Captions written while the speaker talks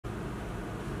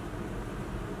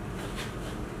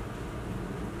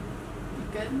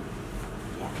Good?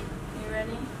 Yeah. You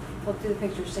ready? Flip through the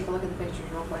pictures. Take a look at the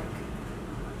pictures real quick.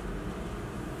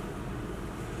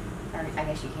 Or I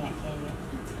guess you can't, can you?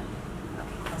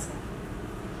 Okay, let's go.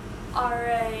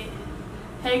 Alright.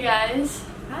 Hey guys.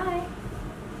 Hi.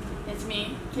 It's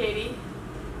me, Caity,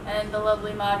 and the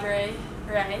lovely Madre,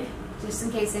 Ray. Just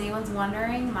in case anyone's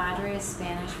wondering, Madre is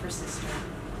Spanish for sister.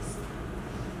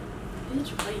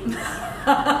 Bitch, please.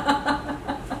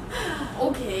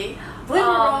 Okay.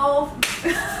 Roll.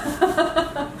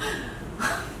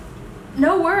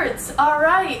 No words.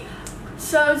 Alright.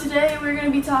 So today we're going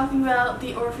to be talking about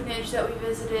the orphanage that we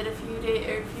visited a few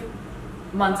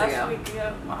Months ago. week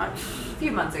ago. A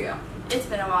few months ago. It's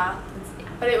been a while.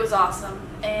 But it was awesome.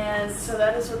 And so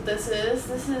that is what this is.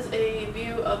 This is a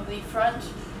view of the front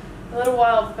a little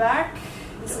while back.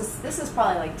 This is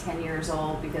probably like 10 years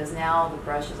old because now the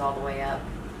brush is all the way up.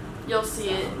 You'll see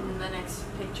it in the next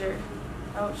picture.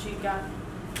 Oh, she got.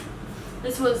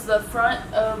 This was the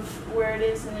front of where it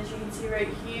is, and as you can see right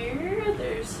here,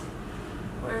 there's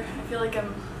where I feel like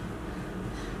I'm.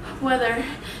 Weather.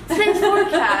 Today's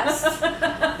forecast.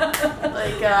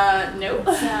 Like, nope.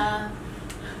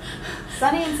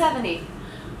 Sunny and 70.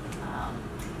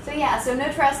 So yeah, so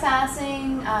no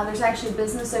trespassing. There's actually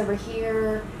business over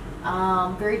here.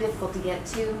 Very difficult to get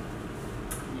to.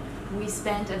 We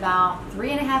spent about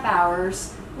 3.5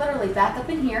 hours literally back up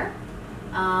in here.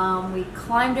 We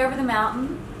climbed over the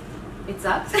mountain. It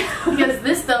sucked. Because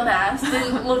this dumbass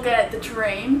didn't look at the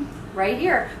terrain. Right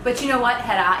here. But you know what?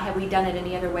 Had we done it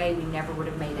any other way, we never would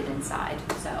have made it inside.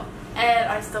 So. And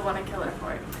I still want to kill her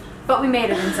for it. But we made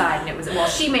it inside, and it was, well,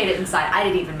 she made it inside. I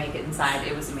didn't even make it inside.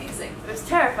 It was amazing. It was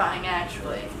terrifying,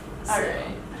 actually.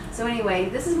 Alright. So anyway,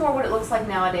 this is more what it looks like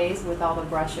nowadays with all the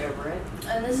brush over it.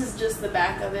 And this is just the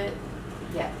back of it.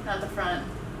 Yeah. Not the front.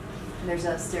 And there's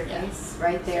a staircase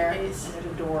right there. Staircase. And there's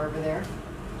a door over there.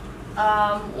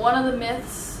 One of the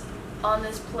myths on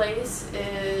this place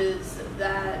is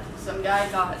that some guy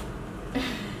got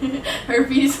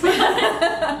herpes.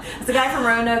 It's a guy from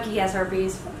Roanoke. He has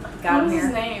herpes. Got him here. What's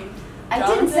his name? I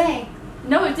Jonathan? didn't say.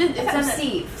 No, it did. It's in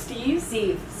Steve. Steve?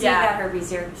 Steve. Steve Yeah. got herpes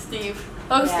here. Steve.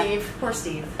 Oh, Yeah. Steve. Poor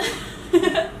Steve.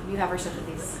 You have our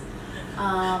sympathies.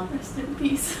 Rest in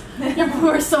peace. Your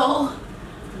poor soul.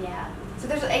 Yeah. So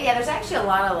there's actually a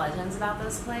lot of legends about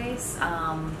this place.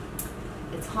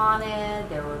 It's haunted.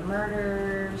 There were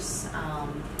murders.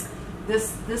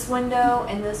 This window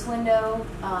and this window,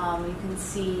 you can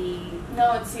see.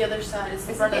 No, it's the other side. It's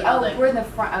the front of the oh, building. we're in the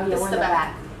front. Oh yeah, This we're is in the the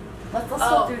back. Let's Oh.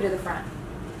 go through to the front.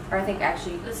 Or I think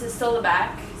actually This is still the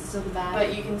back. still the back.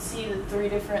 But you can see the 3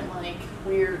 different, like,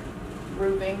 weird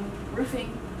roofing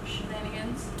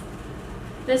shenanigans.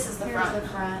 This is the Here's front. the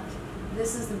front.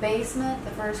 This is the basement,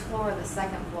 the first floor, the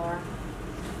second floor.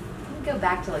 Let me go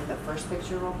back to like the first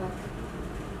picture real quick.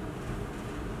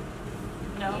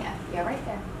 No. Yeah, right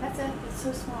there. That's it. It's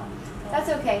so small. That's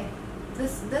okay.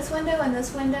 This window and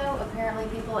this window, apparently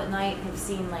people at night have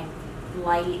seen like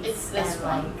lights. It's this and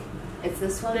one. like it's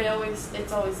this one.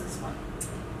 It's always this one.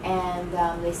 And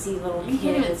they see little You kids.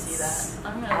 can't even see that.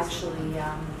 I'm gonna actually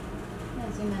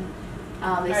zoom in. They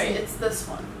Alright, see, it's this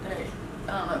one. There.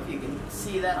 I don't know if you can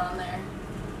see that on there.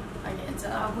 I can't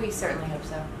tell. we certainly hope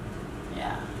so.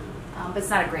 Yeah. But it's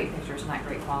not a great picture. It's not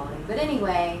great quality. But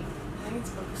anyway, I think it's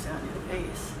focused on your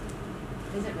face.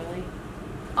 is it really?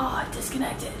 Oh, it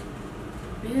disconnected.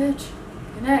 Bitch.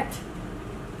 Connect.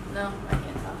 No, I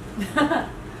can't tell.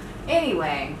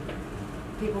 Anyway,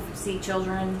 people see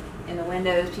children in the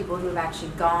windows. People who have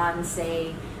actually gone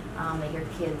say they hear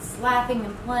kids laughing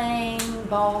and playing,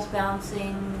 balls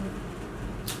bouncing.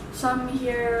 Some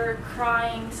hear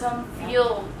crying, some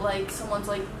feel like someone's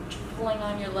like pulling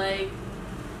on your leg.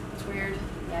 It's weird.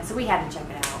 Yeah, so we had to check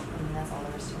it out. I mean, that's all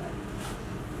there is to it.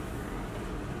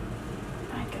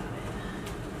 I got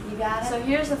it. You got it? So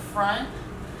here's the front,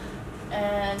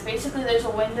 and basically there's a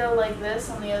window like this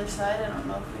on the other side. I don't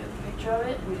know if we have a picture of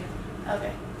it. We do.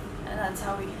 Okay, and that's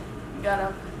how we got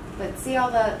up. But see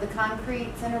all the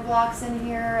concrete cinder blocks in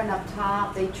here and up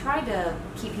top? They tried to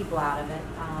keep people out of it,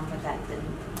 but that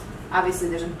didn't. Obviously,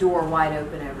 there's a door wide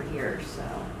open over here, so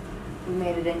we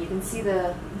made it in. You can see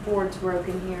the boards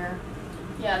broken here.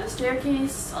 Yeah, the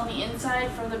staircase on the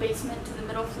inside from the basement to the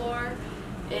middle floor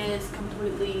is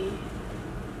completely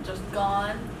just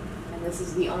gone. And this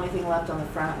is the only thing left on the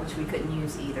front, which we couldn't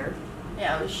use either.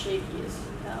 Yeah, it was shaky as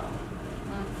hell.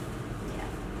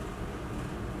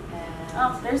 Yeah. And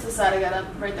Oh, there's the side I got up,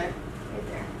 right there. right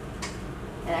there.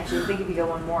 And actually, I think if you go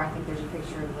one more, I think there's a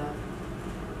picture of the.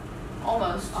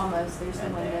 Almost. Almost. There's the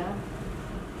Right window. there.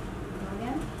 Go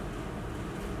again.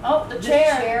 Oh, the This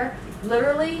chair. chair.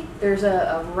 Literally, there's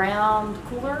a round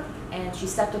cooler and she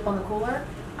stepped up on the cooler.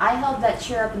 I held that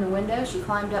chair up in the window. She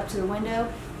climbed up to the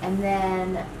window and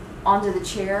then onto the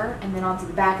chair and then onto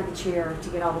the back of the chair to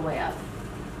get all the way up.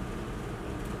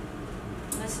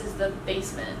 This is the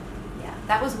basement. Yeah,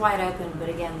 that was wide open, but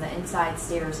again, the inside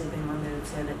stairs had been removed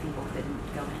so that people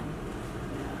couldn't go in.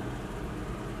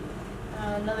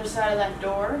 Another side of that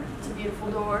door. It's a beautiful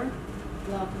door.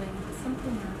 Lovely.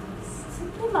 Simply marvelous.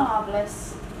 Simply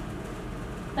marvelous.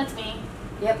 That's me.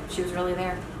 Yep, she was really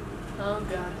there. Oh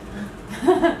god.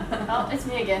 Oh, it's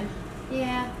me again.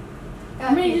 Yeah.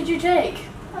 How many did you take?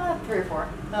 3 or 4.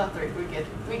 Oh, 3. We're good.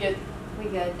 We good. We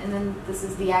good. And then this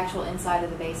is the actual inside of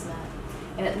the basement.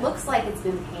 And it looks like it's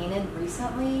been painted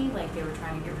recently, like they were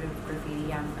trying to get rid of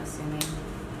graffiti, I'm assuming.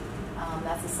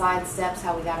 That's the side steps,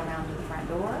 how we got around to the front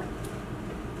door.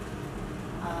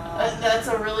 That's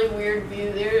a really weird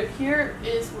view. Here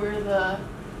is where the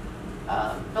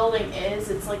building is.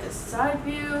 It's like a side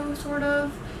view, sort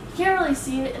of. You can't really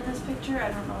see it in this picture.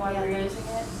 I don't know why you're using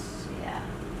it. Yeah.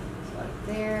 So like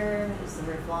there is the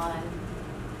roof line.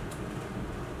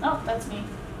 Oh, that's me.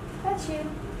 That's you.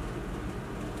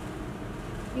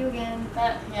 You again.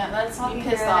 That's me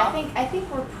pissed off. off. I think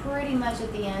we're pretty much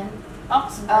at the end. Oh,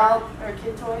 some toy or a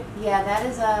kid toy. Yeah, that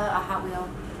is a Hot Wheel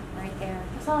right there.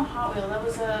 That's not a Hot Wheel. That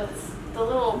was the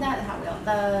little. Not a Hot Wheel.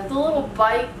 The little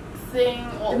bike thing.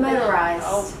 The motorized.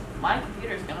 Oh, my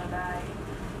computer's gonna die.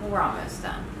 Well, we're almost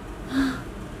done.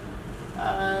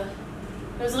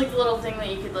 It was like the little thing that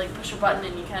you could like push a button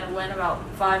and you kind of went about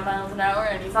 5 miles an hour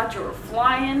and you thought you were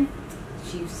flying.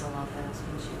 She used to love those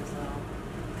when she was little.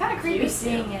 Kind of creepy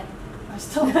seeing it. I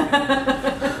still.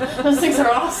 Those things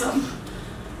are awesome.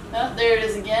 Oh, there it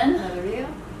is again. Another view.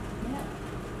 Yeah.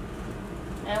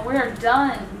 And we're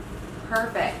done.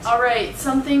 Perfect. All right,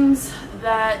 some things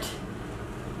that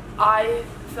I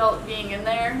felt being in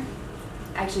there.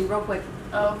 Actually, real quick.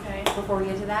 Okay. Before we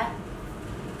get to that.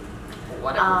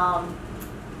 Whatever.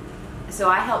 So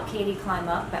I helped Caity climb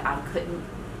up, but I couldn't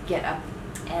get up,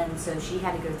 and so she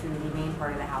had to go through the main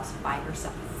part of the house by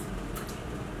herself.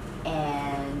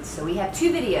 And so we have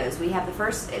 2 videos. We have the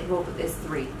first, it's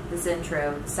 3, this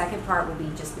intro. The second part will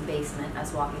be just the basement,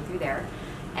 us walking through there.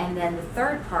 And then the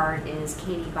third part is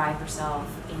Caity by herself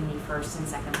in the first and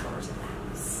second floors of the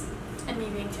house. And me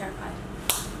being terrified.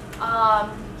 Yeah.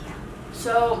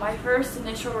 So my first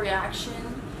initial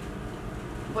reaction,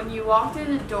 when you walk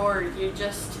through the door, you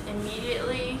just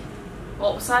immediately,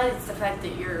 well, besides the fact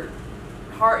that your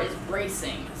heart is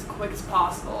racing as quick as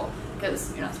possible,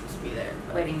 because you're not supposed to be there.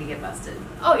 But, Waiting to get busted.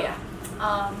 oh yeah.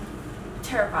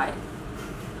 Terrified.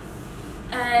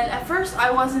 And at first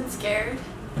I wasn't scared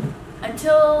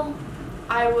until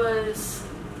I was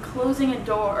closing a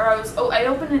door, or I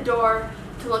opened a door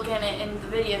to look in it. In the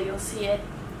video you'll see it,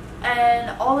 and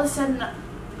all of a sudden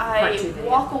I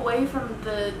walk away from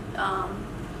the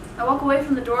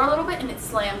door a little bit and it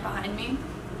slammed behind me.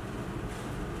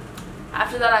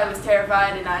 After that I was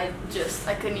terrified and I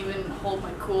couldn't even hold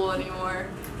my cool anymore.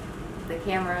 The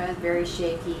camera is very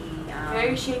shaky.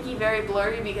 Very shaky, very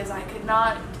blurry because I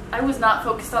was not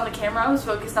focused on the camera. I was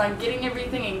focused on getting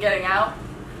everything and getting out.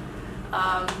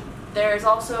 There's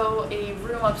also a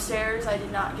room upstairs I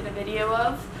did not get a video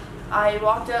of. I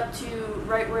walked up to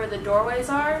right where the doorways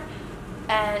are,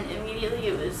 and immediately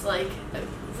it was like a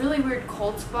really weird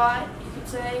cold spot, you could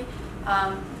say.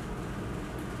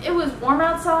 It was warm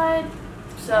outside,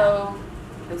 so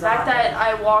the fact that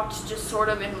I walked just sort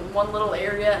of in one little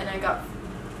area and I got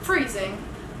freezing,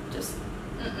 just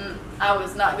I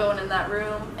was not going in that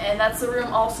room. And that's the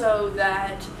room also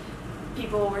that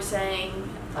people were saying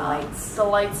the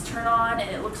lights turn on and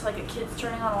it looks like a kid's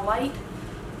turning on a light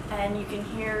and you can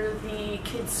hear the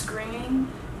kids screaming.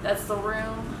 That's the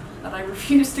room that I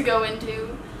refused to go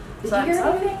into. Did you hear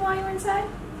anything while you were inside?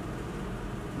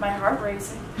 My heart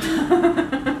racing.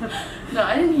 No,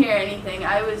 I didn't hear anything.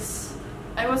 I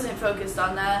wasn't focused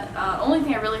on that. Only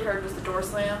thing I really heard was the door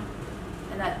slam,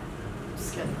 and that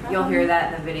scared the crap You'll out of hear me.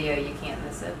 that in the video. You can't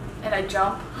miss it. And I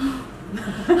jump.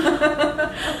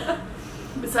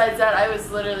 Besides that, I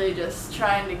was literally just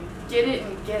trying to get it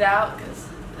and get out because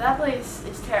that place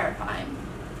is terrifying.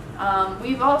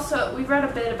 We've read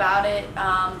a bit about it.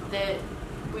 That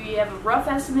we have a rough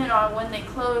estimate on when they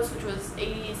closed, which was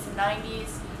 80s to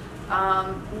 90s.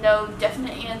 No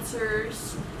definite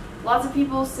answers. Lots of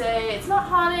people say it's not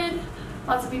haunted.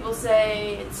 Lots of people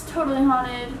say it's totally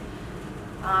haunted.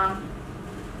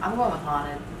 I'm going with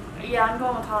haunted. Yeah, I'm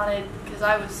going with haunted because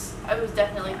I was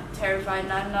definitely terrified,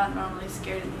 and I'm not normally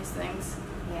scared of these things.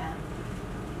 Yeah.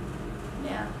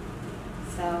 Yeah.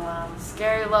 So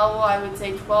scary level, I would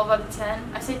say 12 out of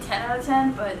 10. I say 10 out of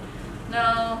 10, but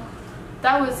no.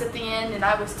 that was at the end, and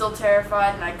I was still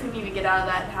terrified, and I couldn't even get out of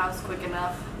that house quick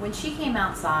enough. When she came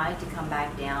outside to come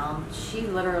back down, she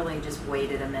literally just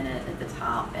waited a minute at the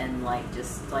top and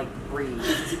just breathed.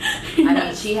 Yes. I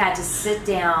mean, she had to sit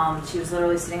down. She was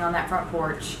literally sitting on that front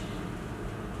porch,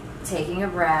 taking a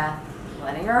breath,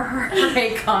 letting her heart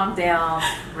rate calm down,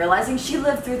 realizing she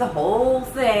lived through the whole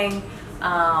thing,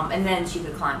 and then she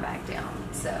could climb back down.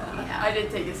 So yeah, I did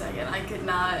take a second. I could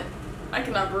not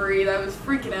breathe. I was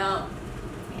freaking out.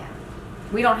 Yeah,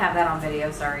 we don't have that on video.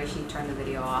 Sorry, she turned the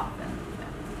video off. And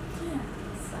yeah.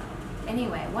 So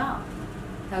anyway, well,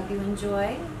 hope you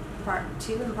enjoyed part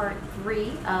 2 and part 3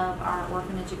 of our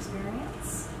orphanage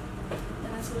experience.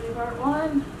 And this will be part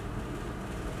 1.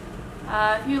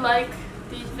 If you like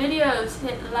these videos,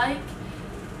 hit like.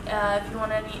 If you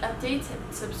want any updates, hit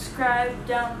subscribe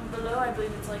down below. I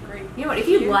believe it's right here. You know what? If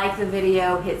you like the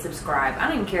video, hit subscribe. I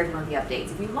don't even care if you want the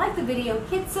updates. If you like the video,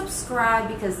 hit subscribe,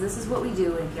 because this is what we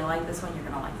do. And if you like this one, you're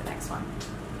going to like the next one.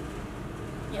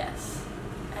 Yes.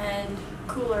 And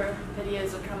cooler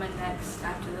videos are coming next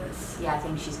after this. Yeah, I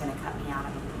think she's going to cut me out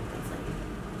of it.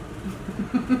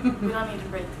 We don't need to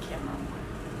break the camera more.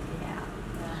 Yeah.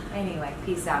 Anyway,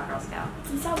 peace out, Girl Scout.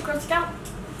 Peace out, Girl Scout.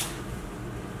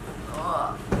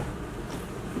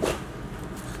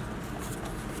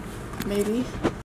 Maybe.